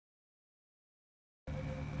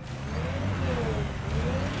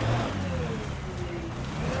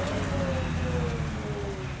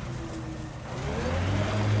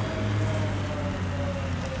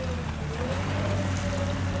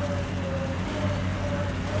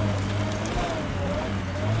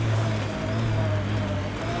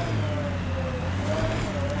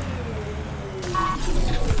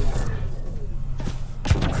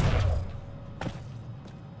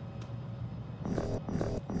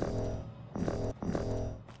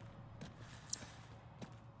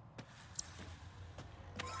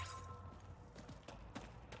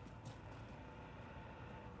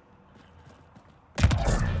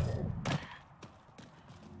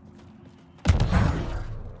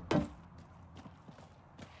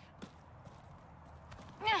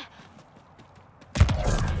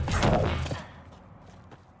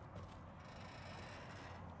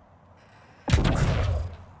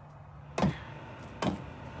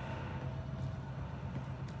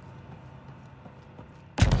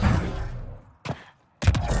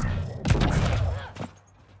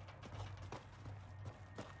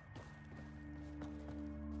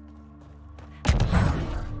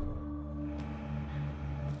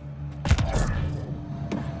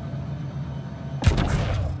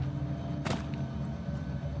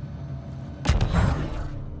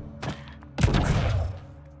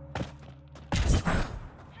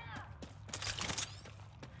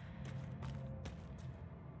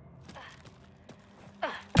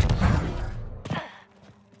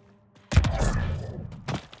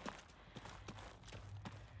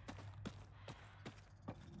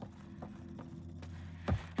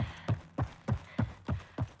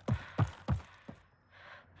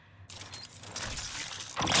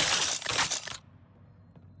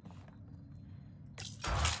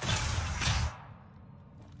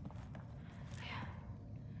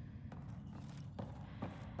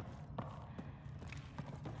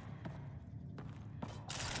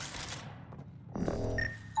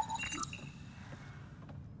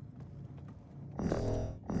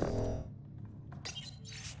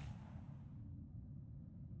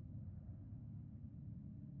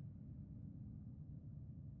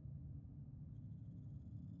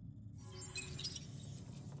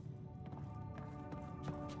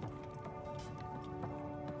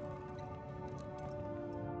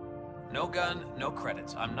No gun, no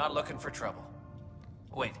credits. I'm not looking for trouble.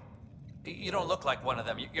 Wait. You don't look like one of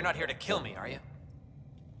them. You're not here to kill me, are you?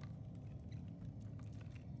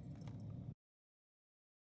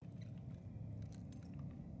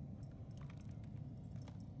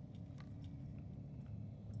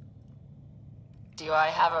 Do I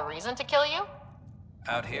have a reason to kill you?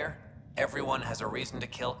 Out here, everyone has a reason to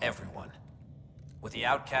kill everyone. With the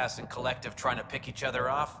outcasts and collective trying to pick each other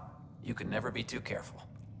off, you can never be too careful.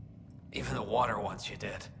 Even the water wants you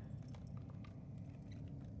dead.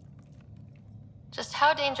 Just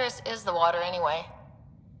how dangerous is the water anyway?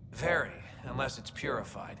 Very, unless it's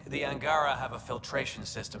purified. The Angara have a filtration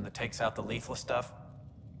system that takes out the lethal stuff.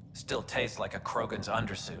 Still tastes like a Krogan's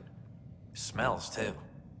undersuit. Smells too.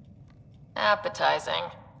 Appetizing.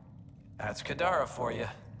 That's Kadara for you.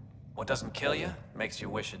 What doesn't kill you, makes you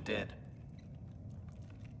wish it did.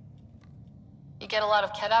 You get a lot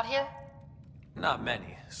of Ked out here? Not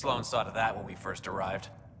many. Sloan saw to that when we first arrived.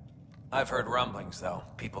 I've heard rumblings, though.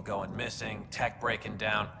 People going missing, tech breaking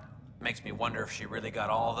down. Makes me wonder if she really got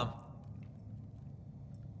all of them.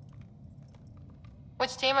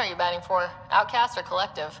 Which team are you batting for? Outcast or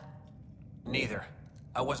Collective? Neither.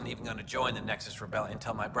 I wasn't even going to join the Nexus Rebellion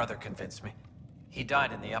until my brother convinced me. He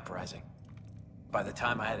died in the uprising. By the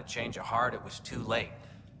time I had a change of heart, it was too late.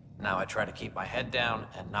 Now I try to keep my head down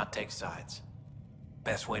and not take sides.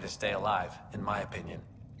 Best way to stay alive, in my opinion.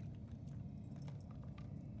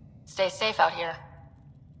 Stay safe out here.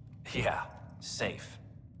 Yeah, safe.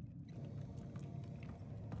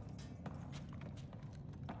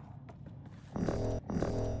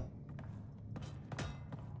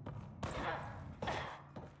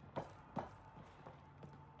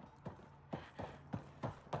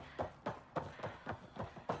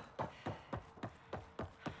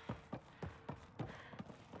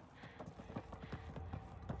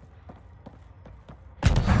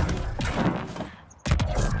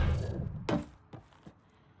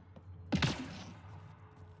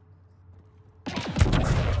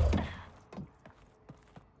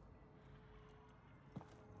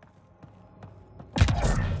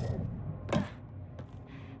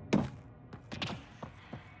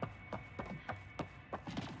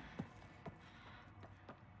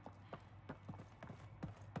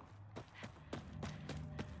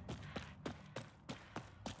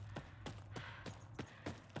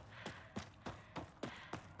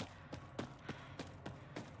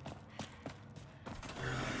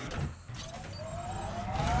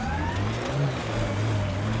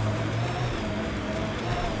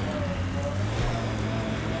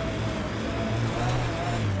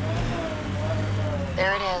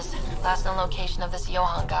 There it is. Last known location of this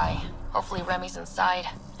Johann guy. Hopefully Remy's inside,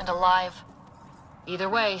 and alive. Either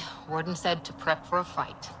way, Warden said to prep for a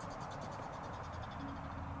fight.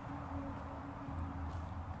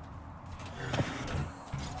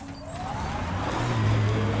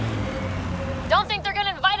 Don't think they're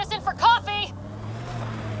gonna invite us in for coffee!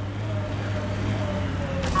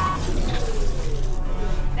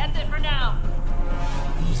 That's it for now.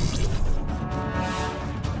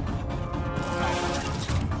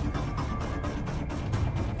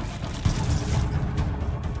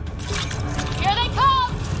 Here they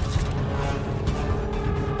come!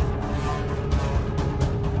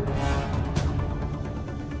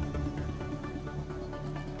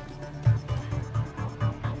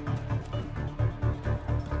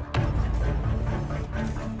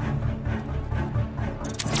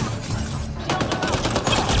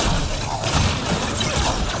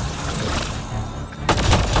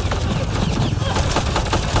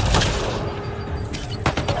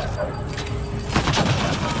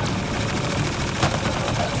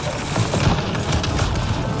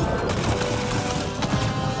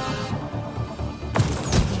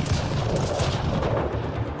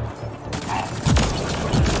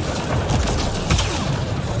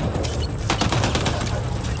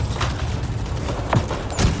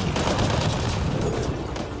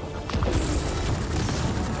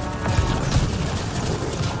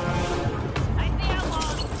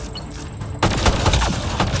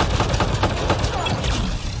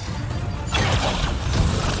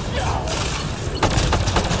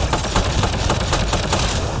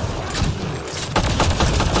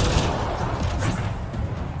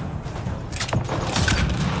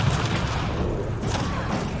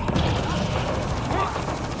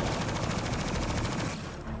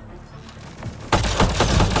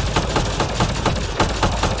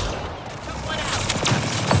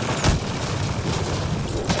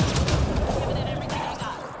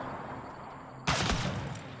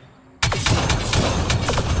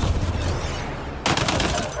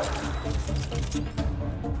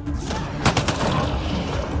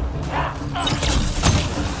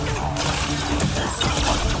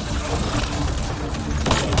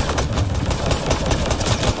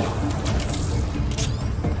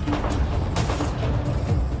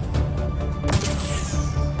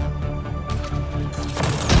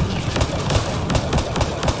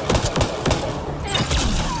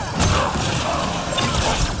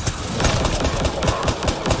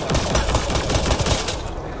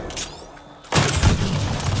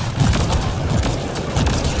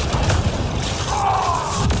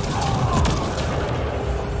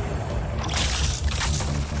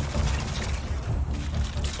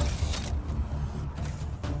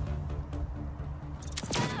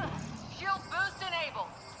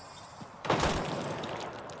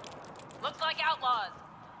 outlaws.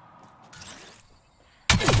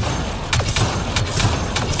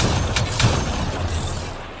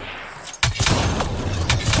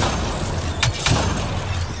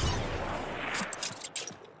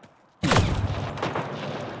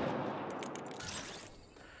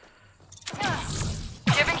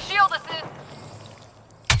 Giving shield assist.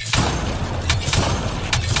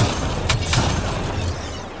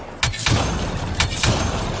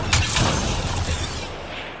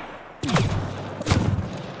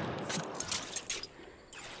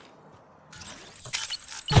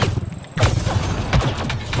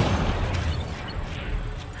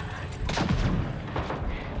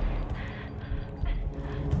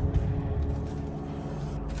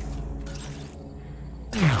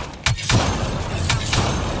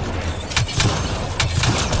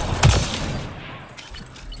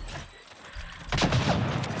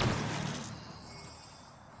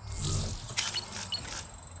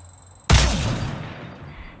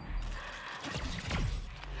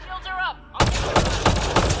 Shields are up.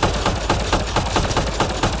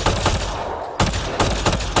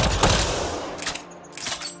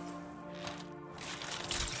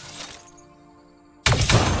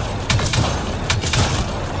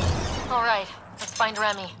 All right, let's find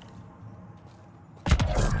Remy.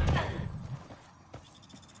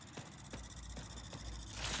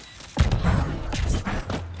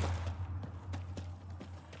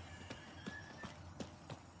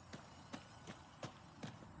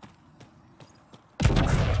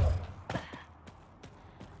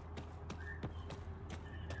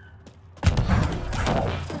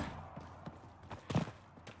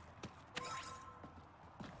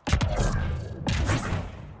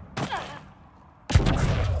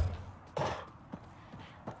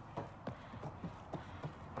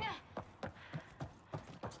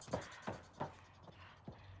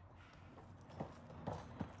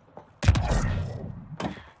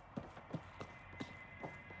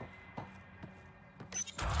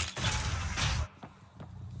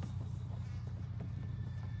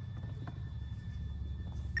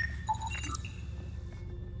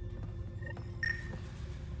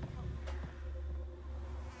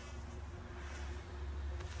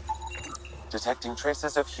 Detecting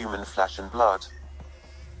traces of human flesh and blood.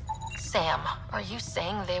 Sam, are you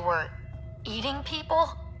saying they were eating people?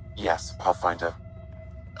 Yes, Pathfinder.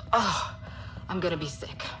 Ugh, I'm gonna be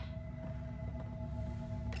sick.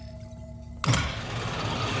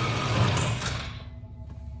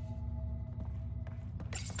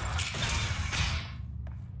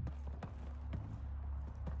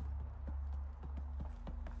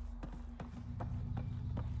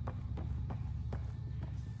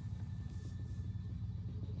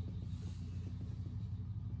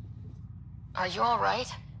 Are you all right?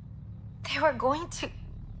 They were going to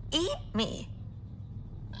eat me.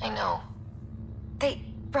 I know. They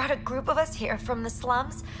brought a group of us here from the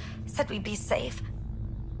slums, said we'd be safe.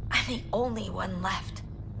 I'm the only one left.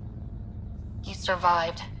 You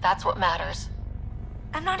survived. That's what matters.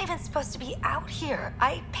 I'm not even supposed to be out here.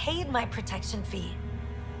 I paid my protection fee.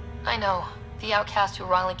 I know. The outcast who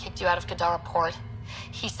wrongly kicked you out of Kadara Port.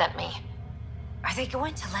 He sent me. Are they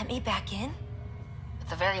going to let me back in? At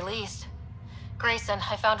the very least. Grayson,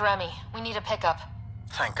 I found Remy. We need a pickup.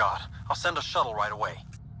 Thank God. I'll send a shuttle right away.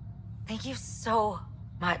 Thank you so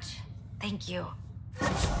much. Thank you. I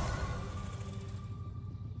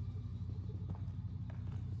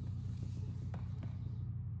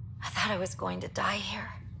thought I was going to die here.